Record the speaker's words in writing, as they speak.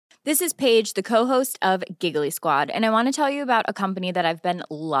This is Paige, the co-host of Giggly Squad, and I want to tell you about a company that I've been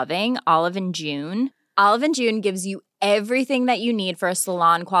loving, Olive & June. Olive & June gives you everything that you need for a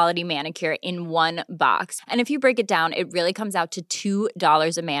salon-quality manicure in one box. And if you break it down, it really comes out to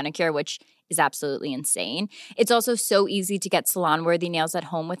 $2 a manicure, which is absolutely insane. It's also so easy to get salon-worthy nails at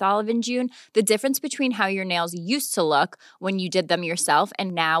home with Olive & June. The difference between how your nails used to look when you did them yourself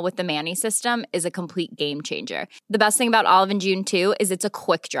and now with the Mani system is a complete game changer. The best thing about Olive & June, too, is it's a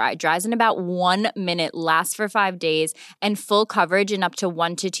quick dry. Dries in about 1 minute, lasts for 5 days, and full coverage in up to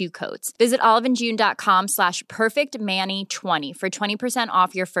 1 to 2 coats. Visit oliveandjune.com/perfectmani20 for 20%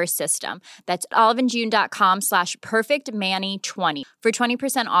 off your first system. That's oliveandjune.com/perfectmani20 for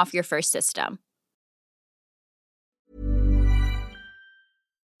 20% off your first system.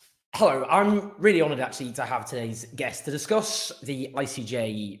 Hello, I'm really honoured actually to have today's guest to discuss the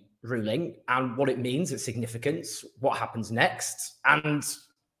ICJ ruling and what it means, its significance, what happens next, and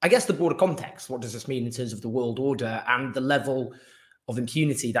I guess the broader context. What does this mean in terms of the world order and the level of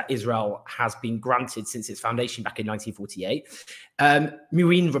impunity that Israel has been granted since its foundation back in 1948?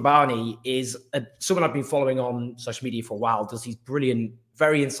 Mouin Rabbini is someone I've been following on social media for a while, does these brilliant,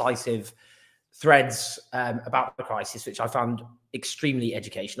 very incisive threads about the crisis, which I found extremely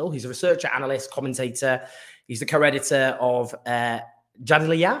educational. He's a researcher, analyst, commentator. He's the co-editor of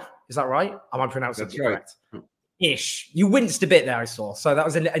Jadaliyah. Is that right? Am I pronouncing it correct? Right. Ish. You winced a bit there, I saw. So that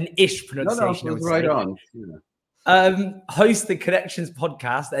was an ish pronunciation. No, it was right on. Yeah. Hosts the Connections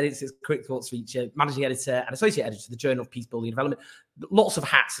podcast, edits its Quick Thoughts feature, managing editor and associate editor of the Journal of Peace Building and Development. Lots of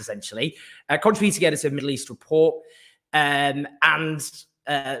hats, essentially. Contributing editor of Middle East Report. And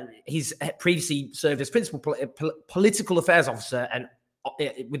he's previously served as principal political affairs officer and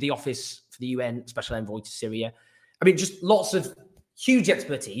with the Office for the UN Special Envoy to Syria. I mean, just lots of huge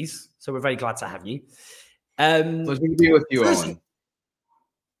expertise. So we're very glad to have you. Pleasure to be with you, Owen.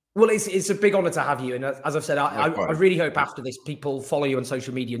 Well, it's a big honor to have you. And as I've said, I really hope after this, people follow you on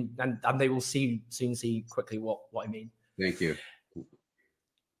social media and they will soon see quickly what I mean. Thank you.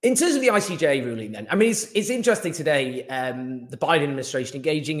 In terms of the ICJ ruling, then, I mean, it's interesting today, the Biden administration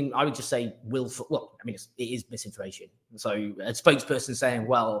engaging in, I would just say, willful. Well, I mean, it is misinformation. So a spokesperson saying,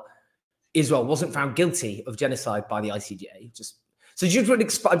 well, Israel wasn't found guilty of genocide by the ICJ. I'm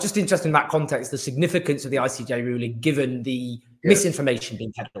just interested in that context, the significance of the ICJ ruling, given the misinformation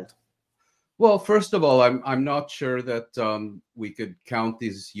being peddled. Well, first of all, I'm not sure that we could count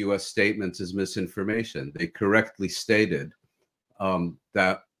these U.S. statements as misinformation. They correctly stated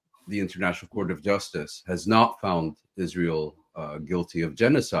that the International Court of Justice has not found Israel guilty of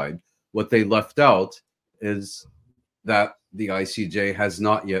genocide. What they left out is that the ICJ has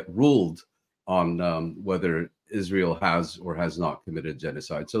not yet ruled on whether Israel has or has not committed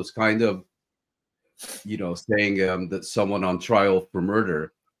genocide. So it's kind of, saying that someone on trial for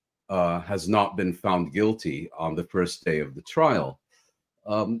murder has not been found guilty on the first day of the trial.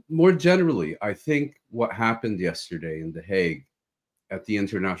 More generally, I think what happened yesterday in The Hague at the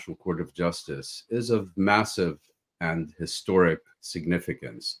International Court of Justice is of massive and historic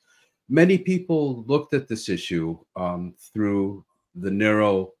significance. Many people looked at this issue through the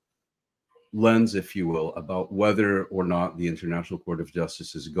narrow lens, if you will, about whether or not the International Court of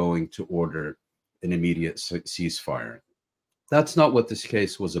Justice is going to order an immediate ceasefire. That's not what this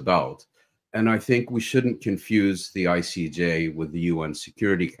case was about. And I think we shouldn't confuse the ICJ with the UN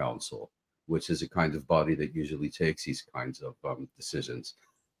Security Council, which is a kind of body that usually takes these kinds of decisions.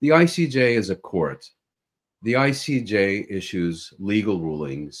 The ICJ is a court. The ICJ issues legal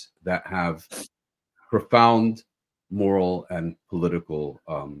rulings that have profound moral and political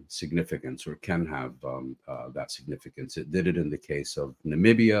significance, or can have that significance. It did it in the case of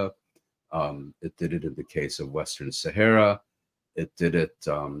Namibia. It did it in the case of Western Sahara. It did it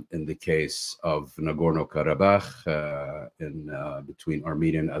in the case of Nagorno-Karabakh between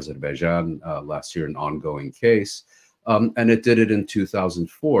Armenia and Azerbaijan last year, an ongoing case. And it did it in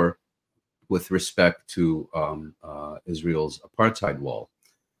 2004 with respect to Israel's apartheid wall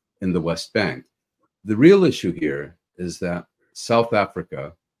in the West Bank. The real issue here is that South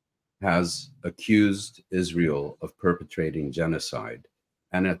Africa has accused Israel of perpetrating genocide.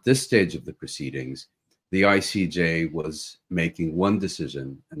 And at this stage of the proceedings, the ICJ was making one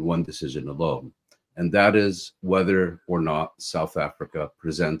decision and one decision alone. And that is whether or not South Africa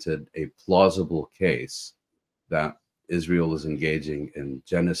presented a plausible case that Israel is engaging in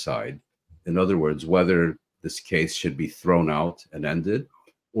genocide. In other words, whether this case should be thrown out and ended,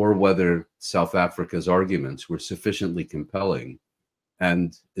 or whether South Africa's arguments were sufficiently compelling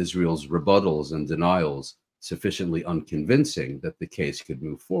and Israel's rebuttals and denials sufficiently unconvincing that the case could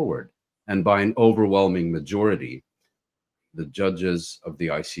move forward. And by an overwhelming majority, the judges of the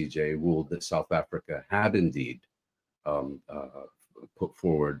ICJ ruled that South Africa had indeed put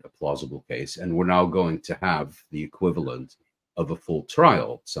forward a plausible case, and we're now going to have the equivalent of a full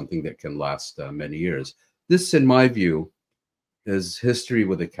trial, something that can last many years. This, in my view, is history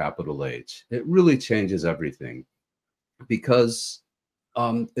with a capital H. It really changes everything, because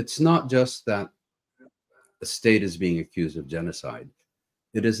it's not just that a state is being accused of genocide.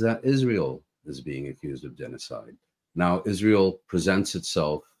 It is that Israel is being accused of genocide. Now, Israel presents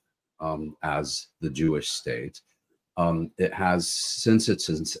itself as the Jewish state. It has, since its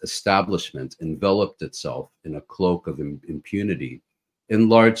establishment, enveloped itself in a cloak of impunity, in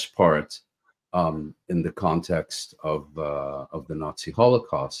large part in the context of the Nazi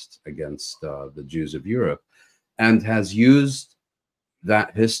Holocaust against the Jews of Europe, and has used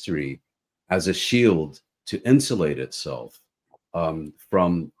that history as a shield to insulate itself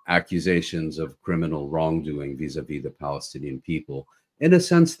from accusations of criminal wrongdoing vis-a-vis the Palestinian people. In a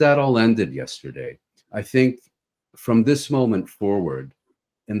sense, that all ended yesterday. I think from this moment forward,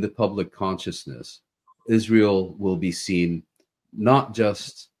 in the public consciousness, Israel will be seen not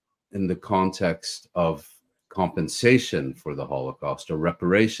just in the context of compensation for the Holocaust or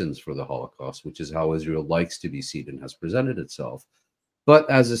reparations for the Holocaust, which is how Israel likes to be seen and has presented itself, but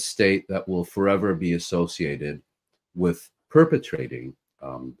as a state that will forever be associated with perpetrating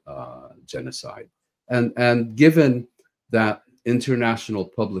genocide. And given that international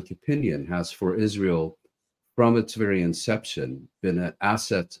public opinion has for Israel, from its very inception, been an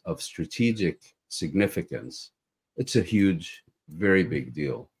asset of strategic significance, it's a huge, very big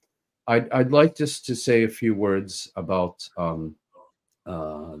deal. I'd like just to say a few words about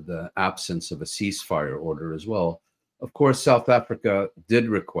the absence of a ceasefire order as well. Of course, South Africa did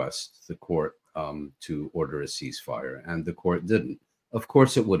request the court to order a ceasefire, and the court didn't. Of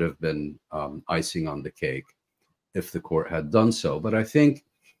course, it would have been icing on the cake if the court had done so. But I think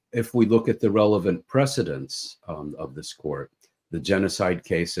if we look at the relevant precedents of this court, the genocide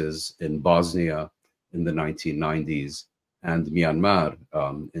cases in Bosnia in the 1990s and Myanmar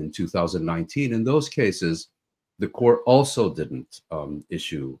in 2019, in those cases, the court also didn't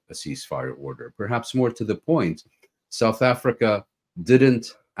issue a ceasefire order. Perhaps more to the point, South Africa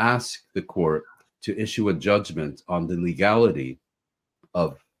didn't ask the court to issue a judgment on the legality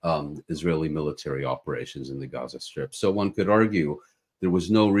of Israeli military operations in the Gaza Strip. So one could argue there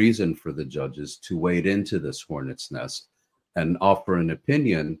was no reason for the judges to wade into this hornet's nest and offer an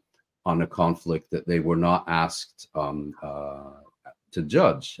opinion on a conflict that they were not asked to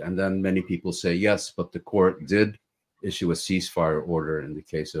judge. And then many people say, yes, but the court did issue a ceasefire order in the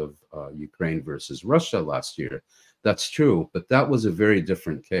case of Ukraine versus Russia last year. That's true, but that was a very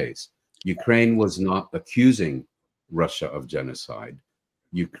different case. Ukraine was not accusing Russia of genocide.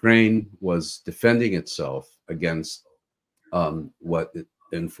 Ukraine was defending itself against what it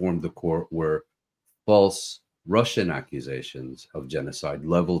informed the court were false Russian accusations of genocide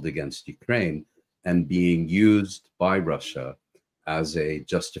leveled against Ukraine and being used by Russia as a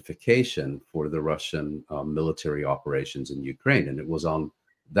justification for the Russian military operations in Ukraine. And it was on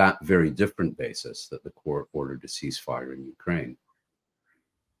that very different basis that the court ordered a ceasefire in Ukraine.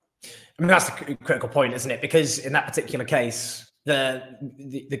 I mean, that's the critical point, isn't it? Because in that particular case,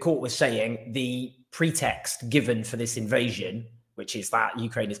 the court was saying the pretext given for this invasion, which is that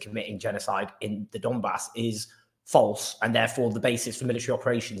Ukraine is committing genocide in the Donbass, is false, and therefore the basis for military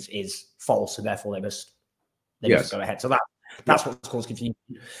operations is false, and therefore they must go ahead. So that's what's caused confusion.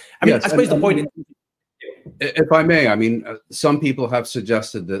 I mean, I suppose the point is, if I may, I mean, some people have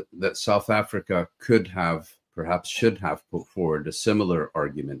suggested that South Africa could have, perhaps should have put forward a similar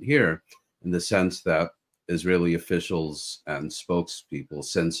argument here, in the sense that Israeli officials and spokespeople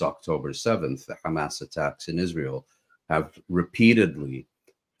since October 7th, the Hamas attacks in Israel, have repeatedly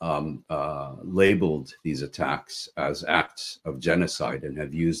labeled these attacks as acts of genocide and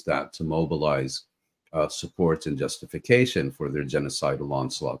have used that to mobilize support and justification for their genocidal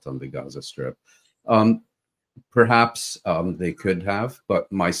onslaught on the Gaza Strip. Perhaps they could have, but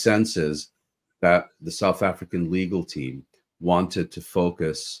my sense is that the South African legal team wanted to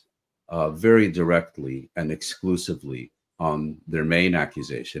focus very directly and exclusively on their main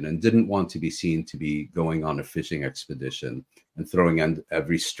accusation and didn't want to be seen to be going on a fishing expedition and throwing in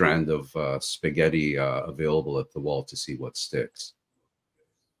every strand of spaghetti available at the wall to see what sticks.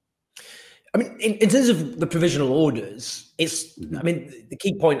 I mean, in terms of the provisional orders, it's, I mean, the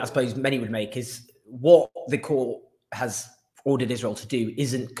key point I suppose many would make is what the court has ordered Israel to do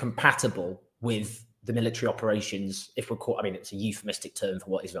isn't compatible with the military operations. If we're caught, I mean, it's a euphemistic term for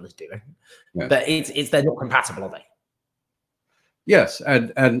what Israel is doing, but they're not compatible, are they? Yes,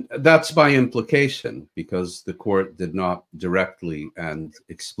 and that's by implication, because the court did not directly and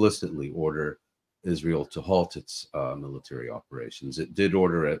explicitly order Israel to halt its military operations. It did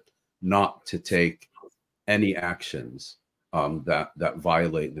order it not to take any actions that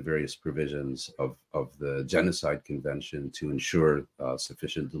violate the various provisions of the Genocide Convention to ensure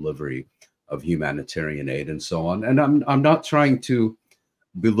sufficient delivery of humanitarian aid and so on. And I'm not trying to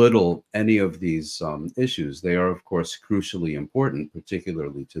belittle any of these issues. They are, of course, crucially important,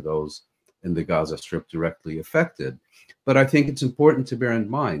 particularly to those in the Gaza Strip directly affected. But I think it's important to bear in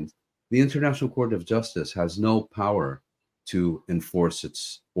mind the International Court of Justice has no power to enforce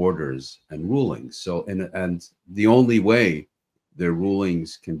its orders and rulings. So, and the only way their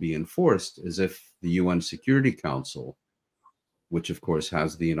rulings can be enforced is if the UN Security Council, which of course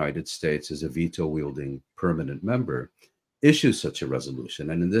has the United States as a veto-wielding permanent member, issues such a resolution.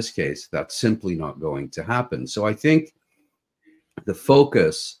 And in this case, that's simply not going to happen. So I think the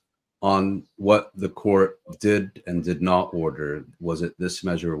focus on what the court did and did not order, was it this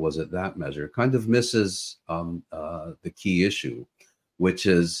measure, was it that measure, kind of misses the key issue, which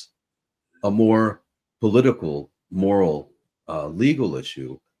is a more political, moral, legal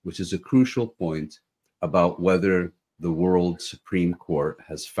issue, which is a crucial point about whether the World Supreme Court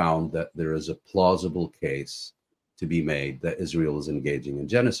has found that there is a plausible case to be made that Israel is engaging in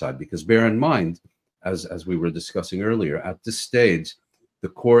genocide. Because bear in mind, as we were discussing earlier, at this stage, the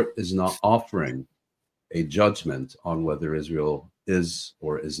court is not offering a judgment on whether Israel is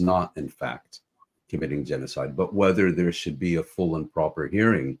or is not, in fact, committing genocide, but whether there should be a full and proper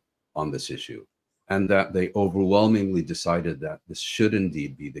hearing on this issue. And that they overwhelmingly decided that this should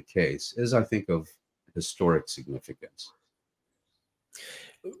indeed be the case is, I think, of historic significance.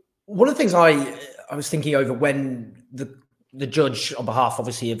 One of the things I was thinking over when the judge on behalf,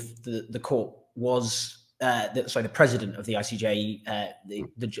 obviously, of the court was, the president of the ICJ,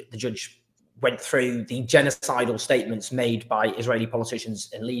 the judge went through the genocidal statements made by Israeli politicians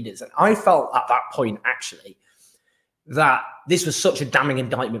and leaders. And I felt at that point, actually, that this was such a damning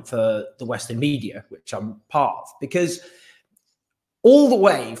indictment for the Western media, which I'm part of, because all the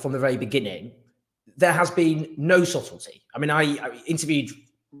way from the very beginning, there has been no subtlety. I mean, I interviewed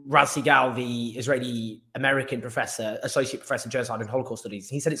Raz Sigal, the Israeli-American professor, associate professor of genocide and Holocaust studies.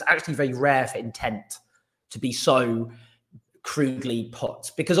 He said it's actually very rare for intent to be so crudely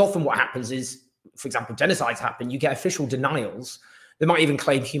put, because often what happens is, for example, genocides happen, you get official denials. They might even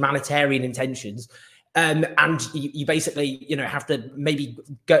claim humanitarian intentions. And you basically, have to maybe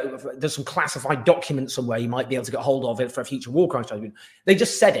go, there's some classified documents somewhere you might be able to get hold of it for a future war crimes tribunal. They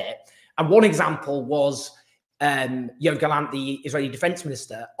just said it. And one example was Yoav Gallant, the Israeli defense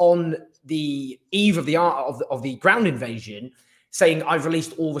minister, on the eve of the ground invasion, saying, I've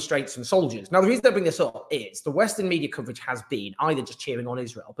released all restraints from soldiers. Now, the reason I bring this up is the Western media coverage has been either just cheering on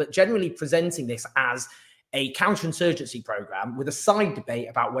Israel, but generally presenting this as a counterinsurgency program with a side debate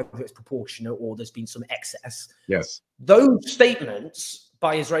about whether it's proportionate or there's been some excess. Yes. Those statements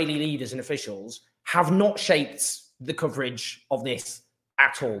by Israeli leaders and officials have not shaped the coverage of this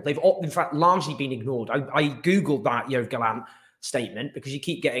at all. They've, in fact, largely been ignored. I Googled that Yoav Gallant statement because you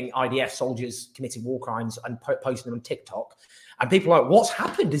keep getting IDF soldiers committing war crimes and posting them on TikTok. And people are like, what's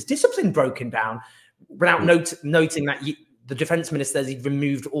happened? Is discipline broken down? Without noting that the defense minister has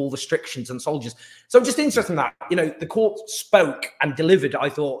removed all restrictions on soldiers. So I'm just interested in that. The court spoke and delivered. I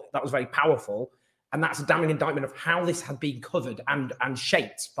thought that was very powerful. And that's a damning indictment of how this had been covered and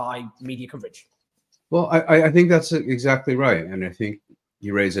shaped by media coverage. Well, I think that's exactly right. And I think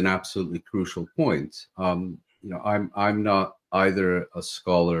you raise an absolutely crucial point. I'm not either a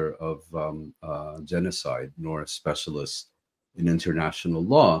scholar of genocide nor a specialist in international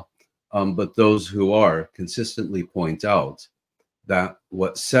law, but those who are consistently point out that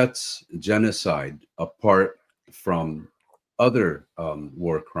what sets genocide apart from other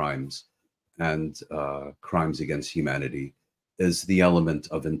war crimes and crimes against humanity is the element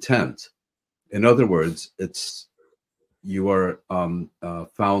of intent. In other words, you are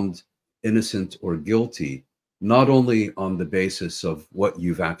found innocent or guilty not only on the basis of what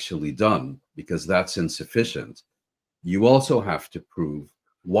you've actually done, because that's insufficient. You also have to prove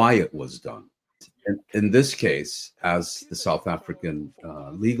why it was done. In this case, as the South African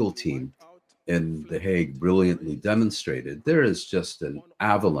legal team in The Hague brilliantly demonstrated, there is just an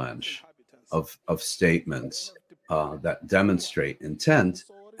avalanche of statements that demonstrate intent.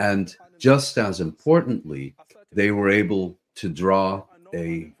 And just as importantly, they were able to draw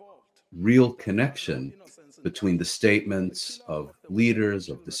a real connection between the statements of leaders,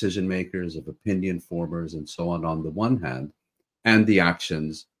 of decision makers, of opinion formers, and so on the one hand, and the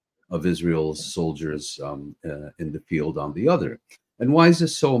actions of Israel's soldiers in the field on the other. And why is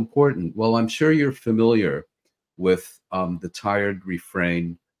this so important? Well, I'm sure you're familiar with the tired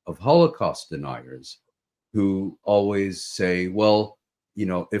refrain of Holocaust deniers who always say, well,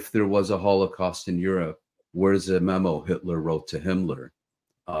 if there was a Holocaust in Europe, where's a memo Hitler wrote to Himmler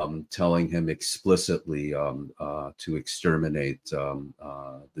telling him explicitly to exterminate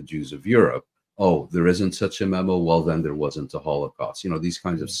the Jews of Europe? Oh, there isn't such a memo? Well, then there wasn't a Holocaust. These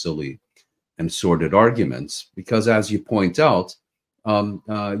kinds of silly and sordid arguments, because as you point out,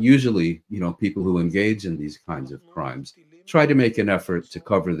 usually, people who engage in these kinds of crimes try to make an effort to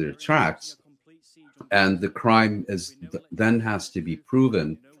cover their tracks, and the crime then has to be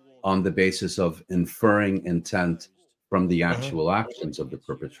proven on the basis of inferring intent from the actual actions of the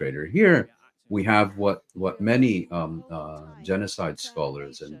perpetrator. Here, we have what many genocide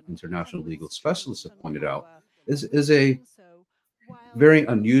scholars and international legal specialists have pointed out is a very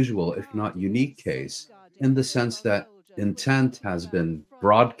unusual, if not unique case, in the sense that intent has been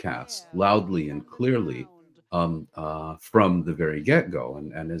broadcast loudly and clearly from the very get-go.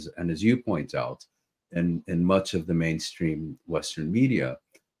 And as you point out, in much of the mainstream Western media,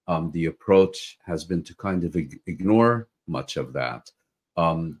 the approach has been to kind of ignore much of that,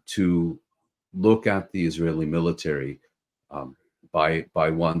 to look at the Israeli military by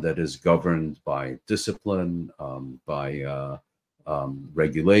one that is governed by discipline, by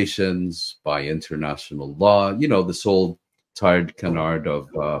regulations, by international law. This old tired canard of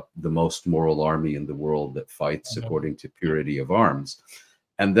the most moral army in the world that fights according to purity of arms.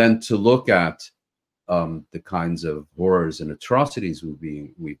 And then to look at the kinds of horrors and atrocities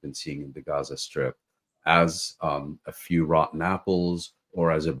we've been seeing in the Gaza Strip as a few rotten apples, or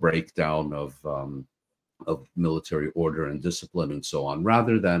as a breakdown of military order and discipline and so on,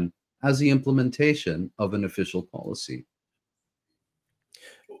 rather than as the implementation of an official policy.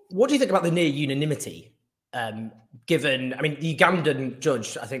 What do you think about the near unanimity? Given, the Ugandan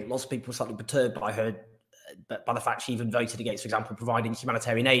judge, I think lots of people were slightly perturbed by her, by the fact she even voted against, for example, providing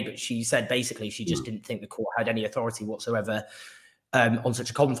humanitarian aid. But she said basically she just didn't think the court had any authority whatsoever on such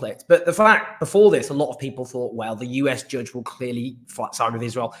a conflict. But the fact before this, a lot of people thought, well, the US judge will clearly side with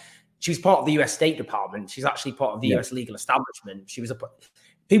Israel. She was part of the US State Department. She's actually part of the US legal establishment.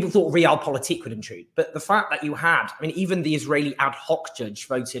 People thought realpolitik would intrude. But the fact that you had, even the Israeli ad hoc judge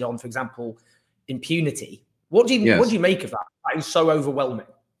voted on, for example, impunity. What do you make of that? That was so overwhelming.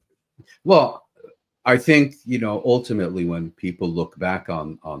 Well, I think, ultimately when people look back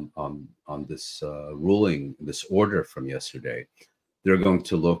on this ruling, this order from yesterday, they're going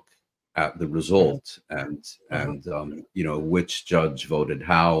to look at the result and which judge voted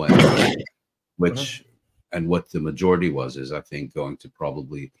how and which and what the majority was, is I think going to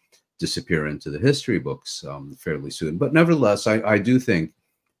probably disappear into the history books fairly soon. But nevertheless, I do think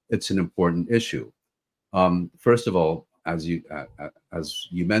it's an important issue. First of all, as you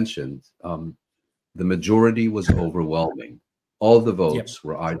mentioned, the majority was overwhelming. All the votes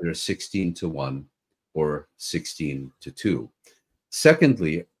were either 16-1 or 16-2.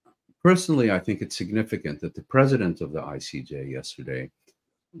 Secondly, personally, I think it's significant that the president of the ICJ yesterday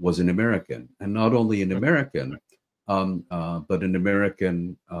was an American, and not only an American, but an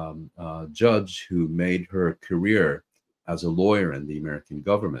American judge who made her career as a lawyer in the American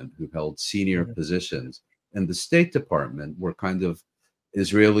government, who held senior positions in the State Department, where kind of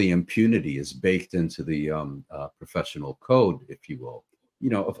Israeli impunity is baked into the professional code, if you will.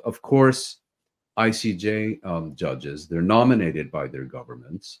 Of course, ICJ judges, they're nominated by their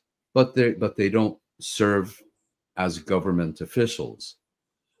governments, but they don't serve as government officials.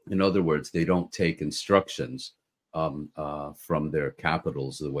 In other words, they don't take instructions from their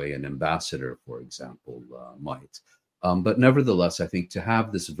capitals the way an ambassador, for example, might. But nevertheless, I think to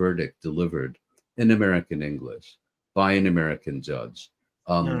have this verdict delivered in American English by an American judge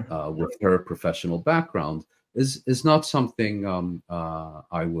with her professional background is not something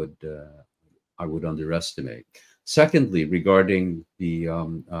I would underestimate. Secondly, regarding the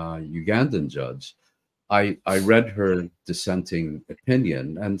Ugandan judge, I read her dissenting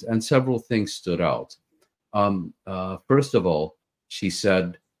opinion, and several things stood out. First of all, she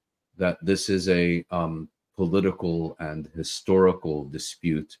said that this is a political and historical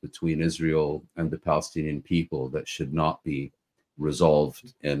dispute between Israel and the Palestinian people that should not be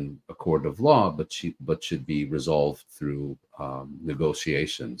resolved in a court of law, but should be resolved through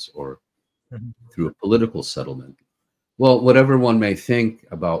negotiations or through a political settlement. Well, whatever one may think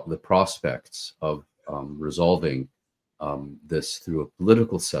about the prospects of resolving this through a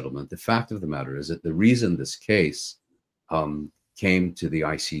political settlement, the fact of the matter is that the reason this case came to the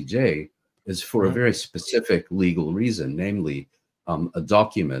ICJ is for a very specific legal reason, namely a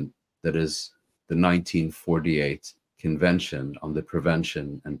document that is the 1948 Convention on the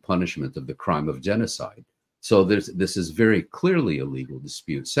Prevention and Punishment of the Crime of Genocide. So this is very clearly a legal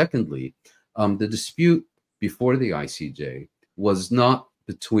dispute. Secondly, the dispute before the ICJ was not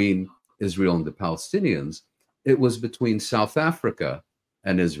between Israel and the Palestinians. It was between South Africa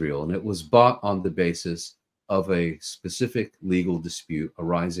and Israel, and it was brought on the basis of a specific legal dispute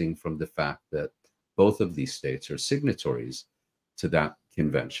arising from the fact that both of these states are signatories to that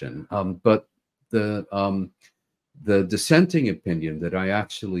convention. But the dissenting opinion that I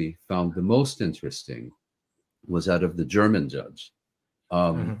actually found the most interesting was out of the German judge.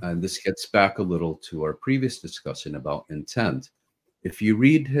 And this gets back a little to our previous discussion about intent. If you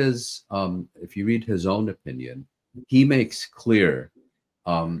read his own opinion, he makes clear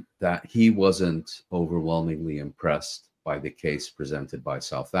that he wasn't overwhelmingly impressed by the case presented by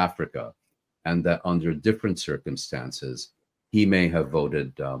South Africa, and that under different circumstances, he may have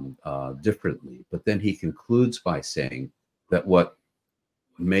voted differently. But then he concludes by saying that what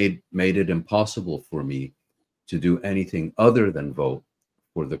made it impossible for me to do anything other than vote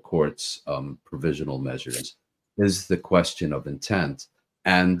for the court's provisional measures is the question of intent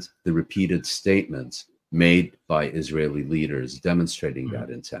and the repeated statements made by Israeli leaders demonstrating that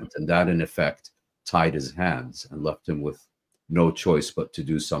intent. And that, in effect, tied his hands and left him with no choice but to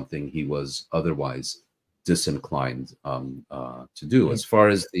do something he was otherwise disinclined to do. As far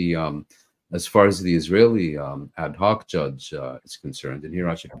as the Israeli ad hoc judge is concerned, and here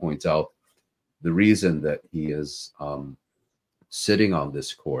I should point out the reason that he is sitting on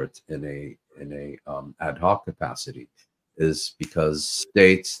this court in a ad hoc capacity is because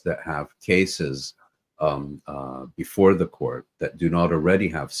states that have cases before the court that do not already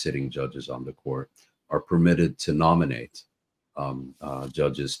have sitting judges on the court are permitted to nominate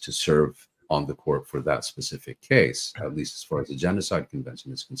judges to serve on the court for that specific case, at least as far as the Genocide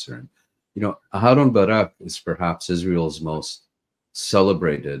Convention is concerned. You know, Aharon Barak is perhaps Israel's most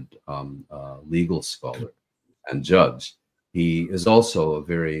celebrated legal scholar and judge. He is also a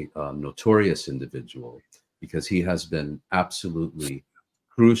very notorious individual because he has been absolutely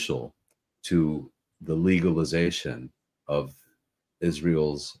crucial to the legalization of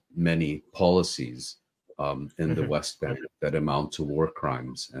Israel's many policies in the West Bank that amount to war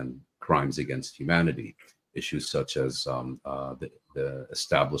crimes and crimes against humanity. Issues such as the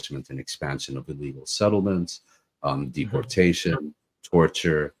establishment and expansion of illegal settlements, deportation,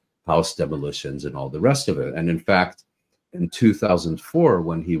 torture, house demolitions, and all the rest of it. And in fact, in 2004,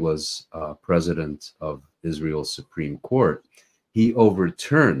 when he was president of Israel's Supreme Court, he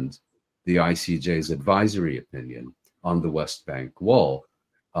overturned the ICJ's advisory opinion on the West Bank wall,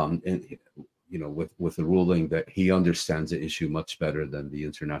 with a ruling that he understands the issue much better than the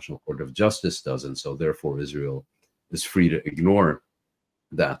International Court of Justice does, and so therefore Israel is free to ignore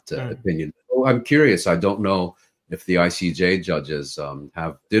that opinion. Oh, I'm curious. I don't know if the ICJ judges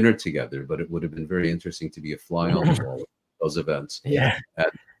have dinner together, but it would have been very interesting to be a fly on the wall at those events,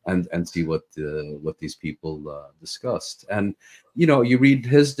 and see what these people discussed. And you read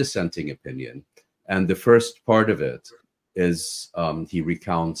his dissenting opinion, and the first part of it is he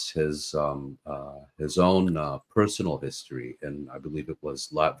recounts his own personal history, and I believe it was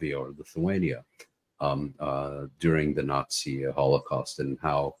Latvia or Lithuania during the Nazi Holocaust, and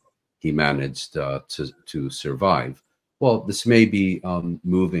how he managed to survive. Well, this may be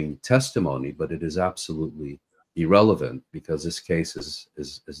moving testimony, but it is absolutely irrelevant because this case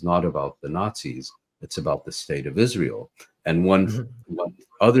is not about the Nazis; it's about the state of Israel. And one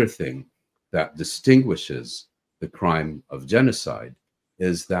other thing that distinguishes the crime of genocide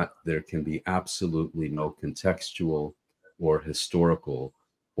is that there can be absolutely no contextual or historical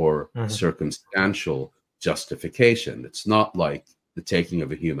or circumstantial justification. It's not like the taking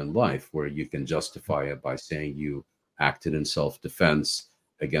of a human life where you can justify it by saying you acted in self-defense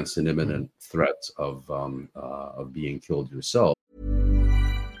against an imminent threat of being killed yourself.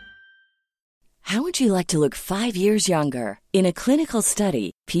 How would you like to look 5 years younger? In a clinical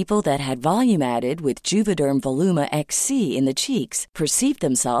study, people that had volume added with Juvederm Voluma XC in the cheeks perceived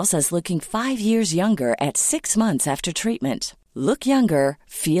themselves as looking 5 years younger at 6 months after treatment. Look younger,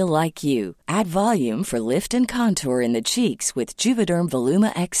 feel like you. Add volume for lift and contour in the cheeks with Juvederm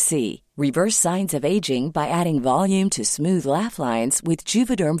Voluma XC. Reverse signs of aging by adding volume to smooth laugh lines with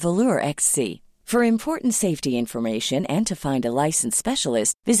Juvederm Volure XC. For important safety information and to find a licensed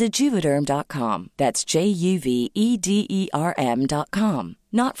specialist, visit Juvederm.com. That's JUVEDERM.com.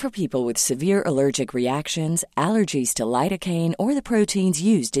 Not for people with severe allergic reactions, allergies to lidocaine, or the proteins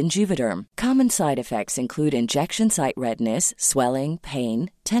used in Juvederm. Common side effects include injection site redness, swelling,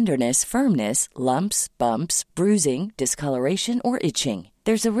 pain, tenderness, firmness, lumps, bumps, bruising, discoloration, or itching.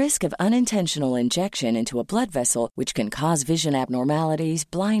 There's a risk of unintentional injection into a blood vessel, which can cause vision abnormalities,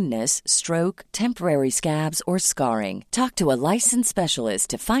 blindness, stroke, temporary scabs, or scarring. Talk to a licensed specialist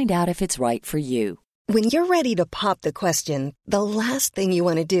to find out if it's right for you. When you're ready to pop the question, the last thing you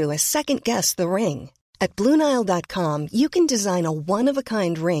want to do is second-guess the ring. At BlueNile.com, you can design a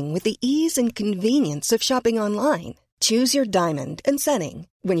one-of-a-kind ring with the ease and convenience of shopping online. Choose your diamond and setting.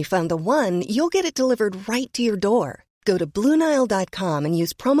 When you find the one, you'll get it delivered right to your door. Go to BlueNile.com and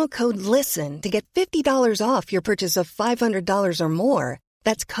use promo code LISTEN to get $50 off your purchase of $500 or more.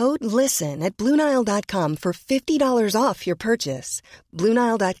 That's code LISTEN at BlueNile.com for $50 off your purchase.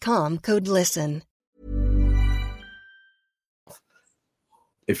 BlueNile.com, code LISTEN.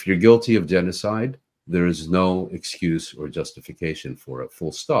 If you're guilty of genocide, there is no excuse or justification for it,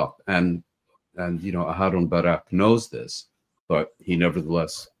 full stop. And Aharon Barak knows this, but he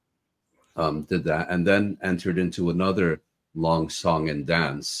nevertheless did that, and then entered into another long song and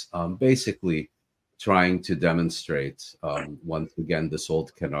dance, basically trying to demonstrate once again this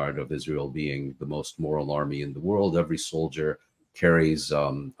old canard of Israel being the most moral army in the world. Every soldier carries,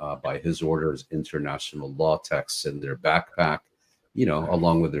 by his orders, international law texts in their backpack,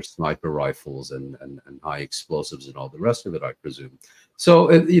 along with their sniper rifles and high explosives and all the rest of it, I presume. So,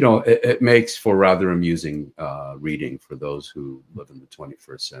 it makes for rather amusing reading for those who live in the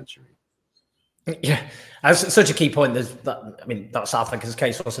 21st century. Yeah, that's such a key point. That's South Africa's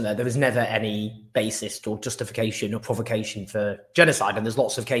case, wasn't there? There was never any basis or justification or provocation for genocide. And there's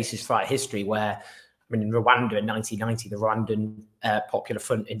lots of cases throughout history where, in Rwanda in 1990, the Rwandan Popular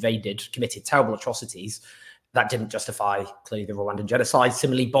Front committed terrible atrocities. That didn't justify, clearly, the Rwandan genocide.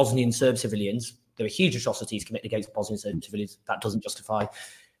 Similarly, Bosnian Serb civilians, there were huge atrocities committed against Bosnian Serb civilians. That doesn't justify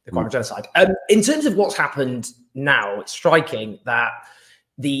the crime of genocide. In terms of what's happened now, it's striking that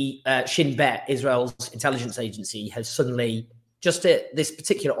the Shin Bet, Israel's intelligence agency, has suddenly, just at this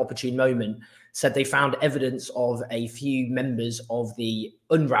particular opportune moment, said they found evidence of a few members of the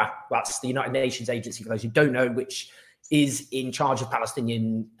UNRWA, that's the United Nations agency, for those who don't know, which is in charge of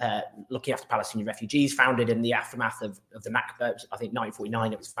looking after Palestinian refugees, founded in the aftermath of the Nakba. I think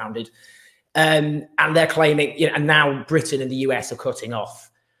 1949 it was founded. And they're claiming, and now Britain and the US are cutting off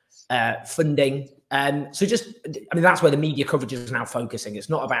funding. That's where the media coverage is now focusing. It's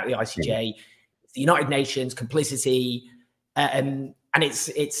not about the ICJ, it's the United Nations complicity, and it's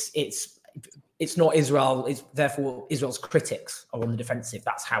not Israel. It's therefore Israel's critics are on the defensive.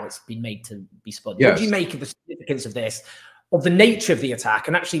 That's how it's been made to be spun. Yes. What do you make of the significance of this, of the nature of the attack,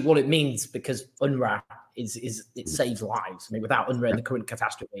 and actually what it means? Because UNRWA it saves lives. Without UNRWA in the current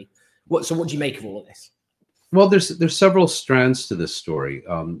catastrophe, what do you make of all of this? Well, there's several strands to this story.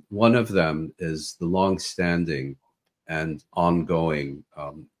 One of them is the long-standing and ongoing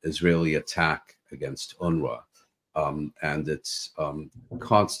Israeli attack against UNRWA and its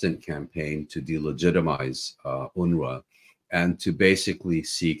constant campaign to delegitimize UNRWA and to basically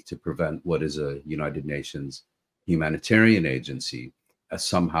seek to prevent what is a United Nations humanitarian agency as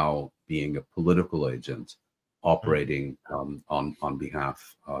somehow being a political agent operating on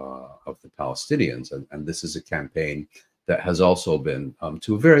behalf of the Palestinians. And this is a campaign that has also been,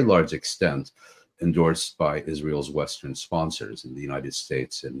 to a very large extent, endorsed by Israel's Western sponsors in the United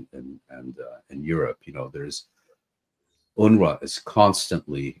States and in Europe. UNRWA is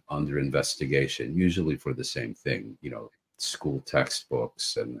constantly under investigation, usually for the same thing, school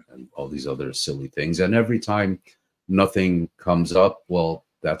textbooks and all these other silly things. And every time nothing comes up, well,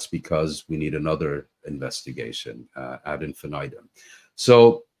 that's because we need another investigation ad infinitum.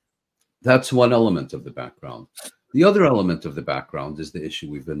 So that's one element of the background. The other element of the background is the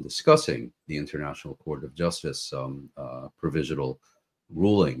issue we've been discussing, the International Court of Justice provisional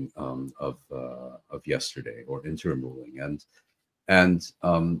ruling of yesterday, or interim ruling. And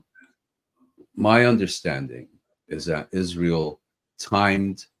my understanding is that Israel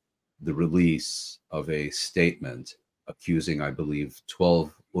timed the release of a statement accusing, I believe,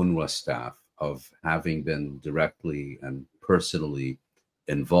 12 UNRWA staff of having been directly and personally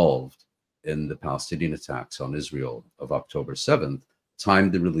involved in the Palestinian attacks on Israel of October 7th,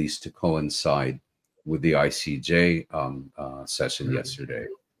 timed the release to coincide with the ICJ session yesterday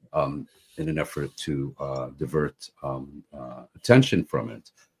in an effort to divert attention from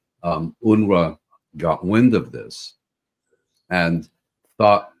it. UNRWA got wind of this and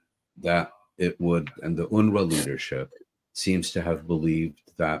thought that it would, and the UNRWA leadership seems to have believed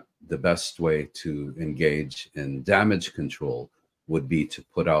that the best way to engage in damage control would be to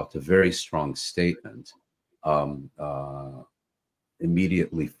put out a very strong statement,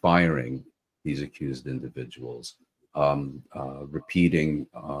 immediately firing these accused individuals, repeating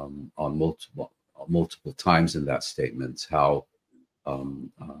on multiple times in that statement how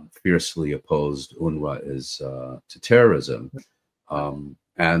fiercely opposed UNRWA is to terrorism,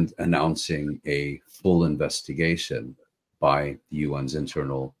 and announcing a full investigation by the UN's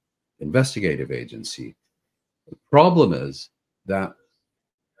internal investigative agency. The problem is that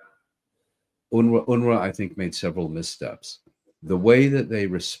UNRWA, I think, made several missteps. The way that they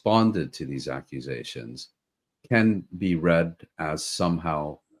responded to these accusations can be read as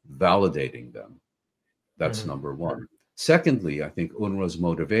somehow validating them. That's number one. Secondly, I think UNRWA's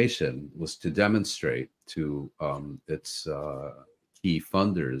motivation was to demonstrate to its key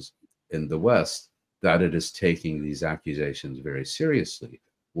funders in the West that it is taking these accusations very seriously.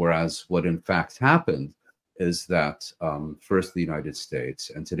 Whereas what in fact happened is that first the United States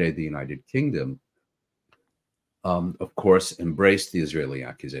and today the United Kingdom, of course, embraced the Israeli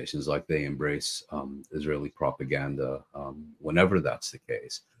accusations like they embrace Israeli propaganda whenever that's the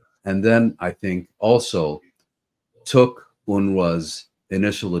case. And then I think also took UNRWA's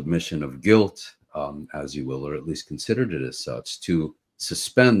initial admission of guilt, as you will, or at least considered it as such, to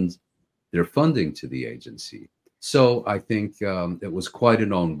suspend their funding to the agency. So I think it was quite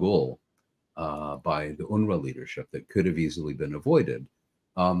an own goal by the UNRWA leadership that could have easily been avoided.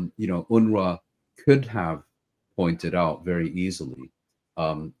 UNRWA could have pointed out very easily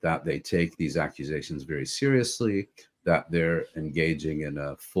that they take these accusations very seriously, that they're engaging in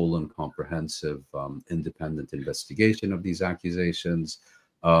a full and comprehensive independent investigation of these accusations,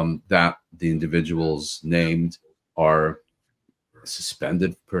 that the individuals named are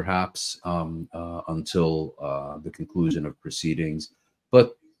suspended perhaps until the conclusion of proceedings.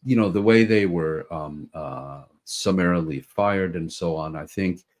 But, the way they were summarily fired and so on, I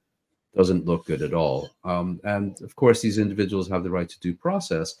think doesn't look good at all. And of course, these individuals have the right to due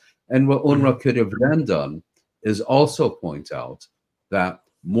process. And what UNRWA could have then done is also point out that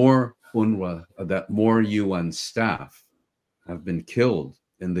more UN staff have been killed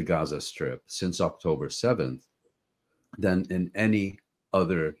in the Gaza Strip since October 7th than in any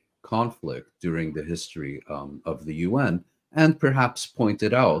other conflict during the history of the UN, and perhaps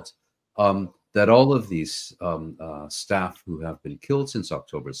pointed out that all of these staff who have been killed since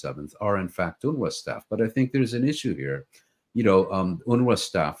October 7th are in fact UNRWA staff. But I think there's an issue here. UNRWA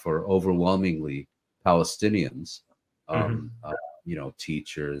staff are overwhelmingly Palestinians,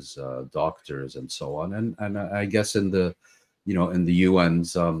 teachers, doctors, and so on. And I guess in the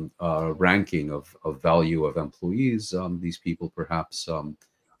UN's ranking of value of employees, these people perhaps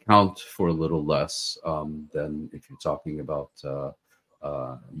count for a little less than if you're talking about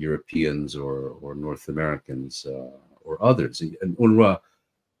Europeans or North Americans or others. And UNRWA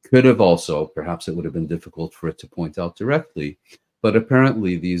could have also, perhaps it would have been difficult for it to point out directly, but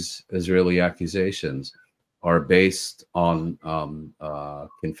apparently these Israeli accusations are based on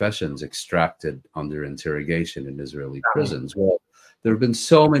confessions extracted under interrogation in Israeli prisons. Well, there have been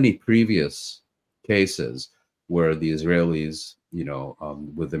so many previous cases where the Israelis,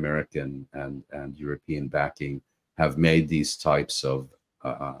 with American and European backing, have made these types of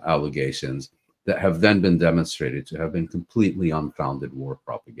allegations that have then been demonstrated to have been completely unfounded war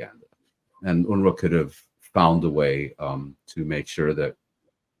propaganda. And UNRWA could have found a way to make sure that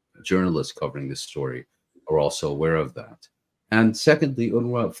journalists covering this story are also aware of that. And secondly,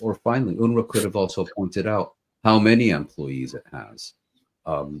 UNRWA could have also pointed out how many employees it has.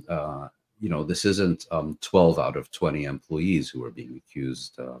 This isn't 12 out of 20 employees who are being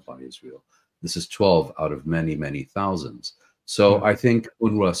accused by Israel. This is 12 out of many, many thousands. So I think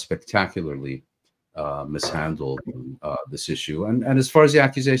UNRWA spectacularly mishandled this issue. And as far as the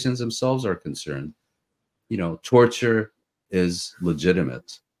accusations themselves are concerned, torture is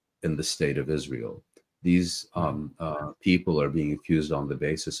legitimate in the state of Israel. These people are being accused on the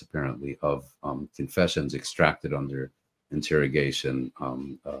basis, apparently, of confessions extracted under interrogation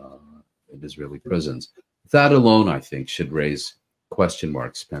in Israeli prisons. That alone, I think, should raise question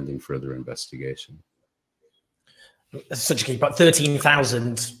marks pending further investigation. That's such a key point.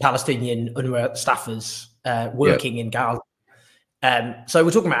 13,000 Palestinian UNRWA staffers working in Gaza. So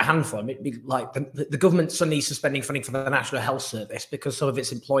we're talking about a handful. I mean, like the government suddenly suspending funding for the National Health Service because some of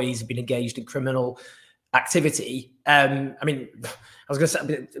its employees have been engaged in criminal activity. I mean, I was going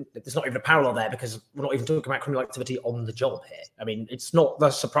to say there's not even a parallel there because we're not even talking about criminal activity on the job here. I mean, it's not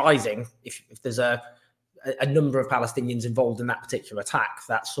that surprising if there's a number of Palestinians involved in that particular attack.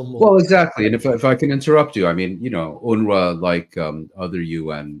 That someone. Well, exactly. And if I can interrupt you, I mean, UNRWA, like other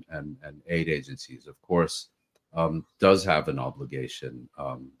UN and aid agencies, of course, does have an obligation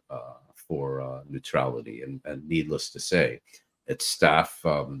for neutrality. And needless to say, its staff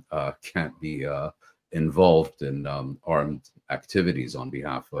can't be involved in armed activities on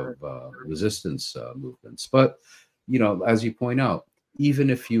behalf of resistance movements. But, as you point out, even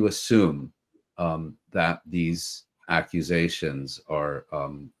if you assume that these accusations are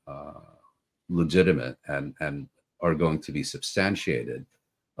legitimate and are going to be substantiated,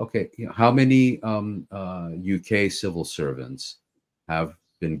 okay, how many UK civil servants have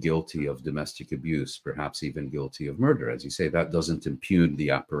been guilty of domestic abuse, perhaps even guilty of murder? As you say, that doesn't impugn the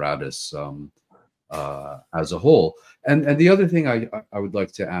apparatus as a whole. And the other thing I would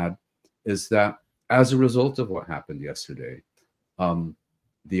like to add is that as a result of what happened yesterday,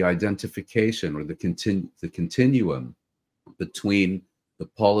 the identification or the continuum between the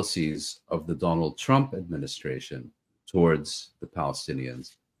policies of the Donald Trump administration towards the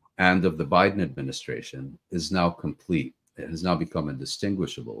Palestinians and of the Biden administration is now complete. It has now become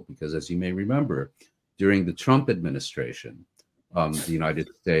indistinguishable because, as you may remember, during the Trump administration, the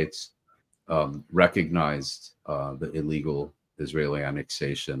United States recognized the illegal Israeli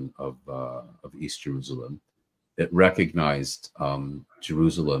annexation of East Jerusalem. It recognized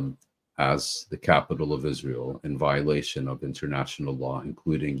Jerusalem as the capital of Israel in violation of international law,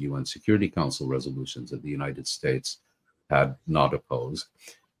 including UN Security Council resolutions that the United States had not opposed.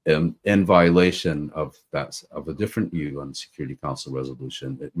 In violation of a different UN Security Council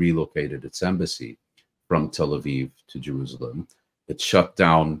resolution, it relocated its embassy from Tel Aviv to Jerusalem. It shut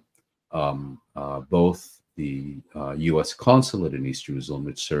down both the U.S. consulate in East Jerusalem,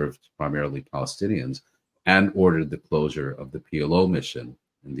 which served primarily Palestinians, and ordered the closure of the PLO mission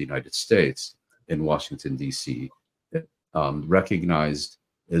in the United States in Washington, D.C. It recognized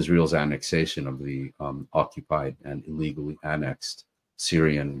Israel's annexation of the occupied and illegally annexed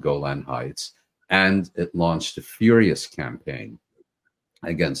Syrian Golan Heights, and it launched a furious campaign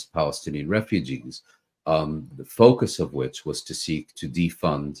against Palestinian refugees, the focus of which was to seek to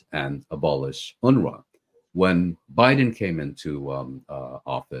defund and abolish UNRWA. When Biden came into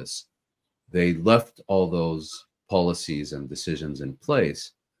office, they left all those policies and decisions in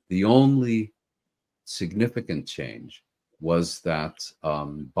place. The only significant change was that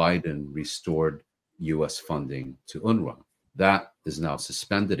Biden restored U.S. funding to UNRWA. That is now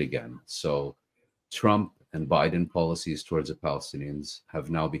suspended again. So Trump and Biden policies towards the Palestinians have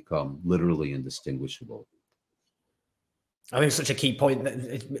now become literally indistinguishable. I think it's such a key point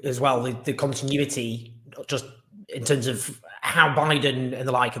as well, the continuity, just in terms of how Biden and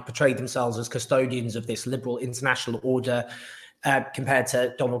the like have portrayed themselves as custodians of this liberal international order compared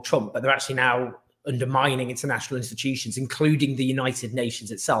to Donald Trump, but they're actually now undermining international institutions, including the United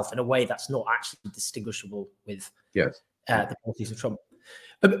Nations itself, in a way that's not actually distinguishable with the policies of Trump.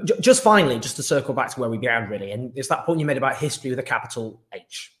 Just finally, just to circle back to where we began, really, and it's that point you made about history with a capital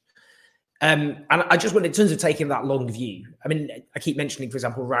H. And I just want, in terms of taking that long view, I mean, I keep mentioning, for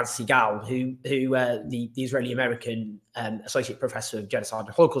example, Raz Segal, who the Israeli American associate professor of genocide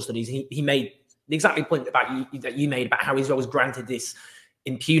and Holocaust studies. He made the exact point that you made about how Israel was granted this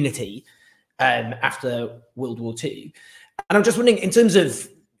impunity after World War II. And I'm just wondering, in terms of,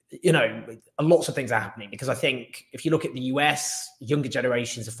 lots of things are happening, because I think if you look at the US, younger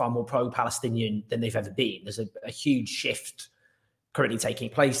generations are far more pro-Palestinian than they've ever been. There's a huge shift currently taking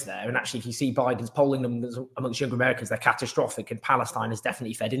place there. And actually, if you see Biden's polling numbers amongst younger Americans, they're catastrophic, and Palestine has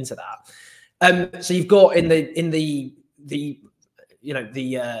definitely fed into that. So you've got in the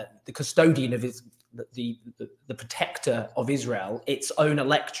custodian of the protector of Israel, its own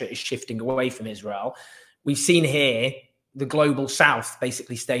electorate is shifting away from Israel. We've seen here the global South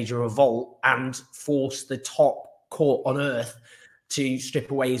basically stage a revolt and force the top court on earth to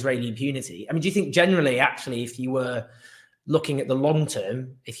strip away Israeli impunity. I mean, do you think generally, actually, if you were looking at the long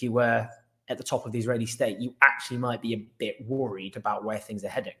term, if you were at the top of the Israeli state, you actually might be a bit worried about where things are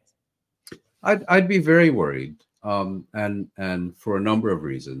heading? I'd be very worried, and for a number of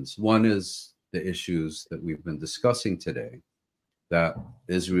reasons. One is the issues that we've been discussing today, that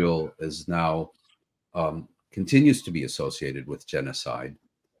Israel is now continues to be associated with genocide,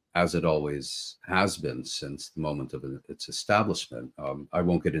 as it always has been since the moment of its establishment. I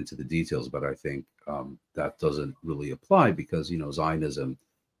won't get into the details, but I think that doesn't really apply because, Zionism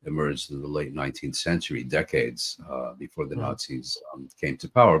emerged in the late 19th century, decades before the Nazis came to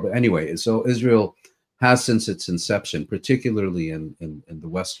power. But anyway, so Israel has, since its inception, particularly in the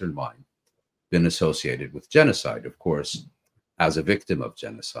Western mind, been associated with genocide, of course, as a victim of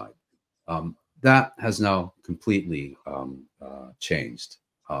genocide. That has now completely changed.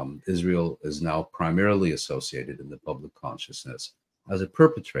 Israel is now primarily associated in the public consciousness as a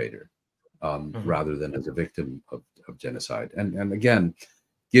perpetrator rather than as a victim of genocide. And again,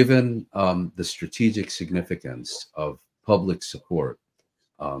 given the strategic significance of public support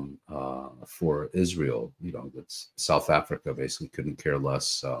for Israel, South Africa basically couldn't care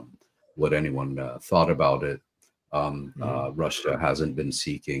less what anyone thought about it. Russia hasn't been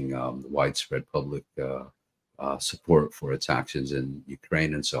seeking widespread public support for its actions in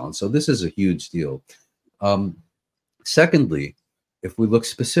Ukraine and so on. So this is a huge deal. Secondly, if we look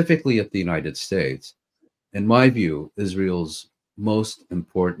specifically at the United States, in my view, Israel's most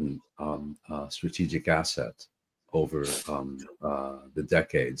important strategic asset over the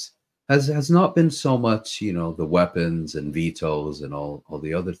decades has not been so much, the weapons and vetoes and all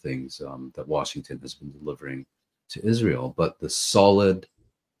the other things that Washington has been delivering to Israel, but the solid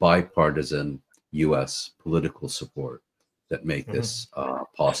bipartisan U.S. political support that make this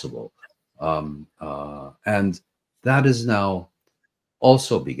possible. And that is now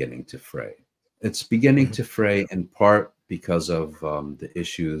also beginning to fray. It's beginning to fray in part because of the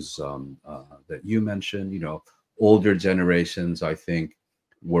issues that you mentioned. Older generations, I think,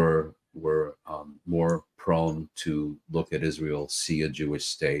 were more prone to look at Israel, see a Jewish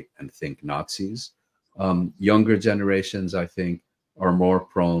state, and think Nazis. Younger generations, I think, are more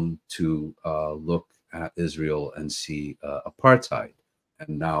prone to look at Israel and see apartheid,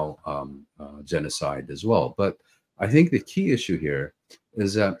 and now genocide as well. But I think the key issue here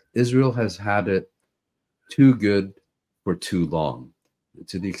is that Israel has had it too good for too long,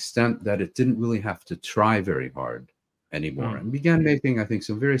 to the extent that it didn't really have to try very hard anymore, and began making, I think,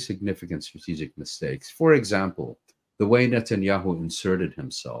 some very significant strategic mistakes. For example, the way Netanyahu inserted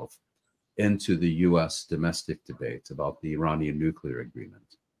himself into the U.S. domestic debate about the Iranian nuclear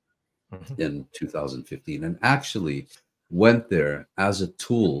agreement in 2015, and actually went there as a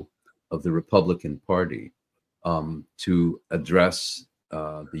tool of the Republican Party to address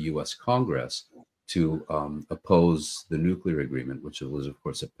the U.S. Congress to oppose the nuclear agreement, which was, of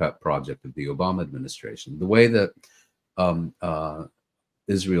course, a pet project of the Obama administration. The way that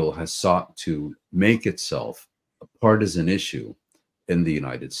Israel has sought to make itself a partisan issue in the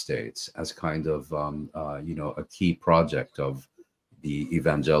United States as kind of, a key project of the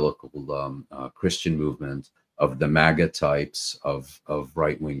evangelical Christian movement, of the MAGA types, of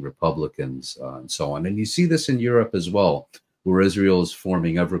right-wing Republicans, and so on. And you see this in Europe as well, where Israel is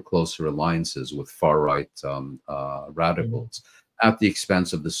forming ever closer alliances with far-right radicals at the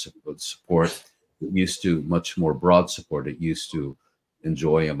expense of the support it used to, much more broad support it used to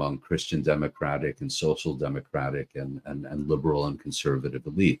enjoy among Christian democratic and social democratic and liberal and conservative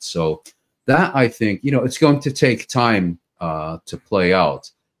elites. So that, I think, it's going to take time to play out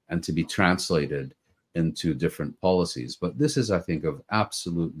and to be translated into different policies. But this is, I think, of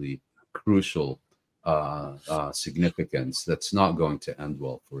absolutely crucial significance that's not going to end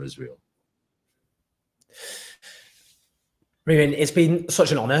well for Israel. Mouin, it's been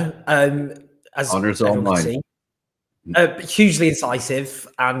such an honor. As Honor's all mine. Hugely incisive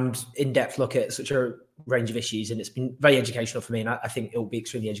and in-depth look at such a range of issues, and it's been very educational for me, and I think it will be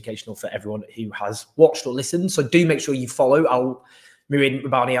extremely educational for everyone who has watched or listened. So do make sure you follow. Mouin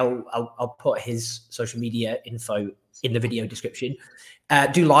Rabbini, I'll put his social media info in the video description.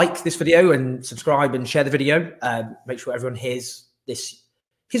 Do like this video and subscribe and share the video. Make sure everyone hears his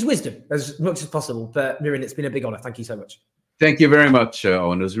wisdom as much as possible. But Mouin, it's been a big honor. Thank you so much. Thank you very much,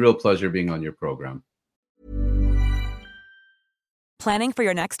 Owen. It was a real pleasure being on your program. Planning for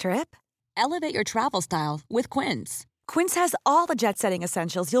your next trip? Elevate your travel style with Quince. Quince has all the jet-setting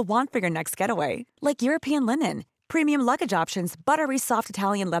essentials you'll want for your next getaway, like European linen, premium luggage options, buttery soft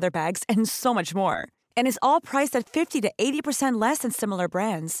Italian leather bags, and so much more. And is all priced at 50 to 80% less than similar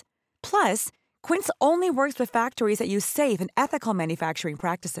brands. Plus, Quince only works with factories that use safe and ethical manufacturing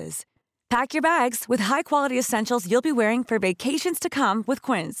practices. Pack your bags with high-quality essentials you'll be wearing for vacations to come with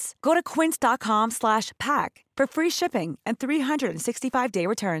Quince. Go to quince.com/pack for free shipping and 365-day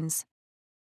returns.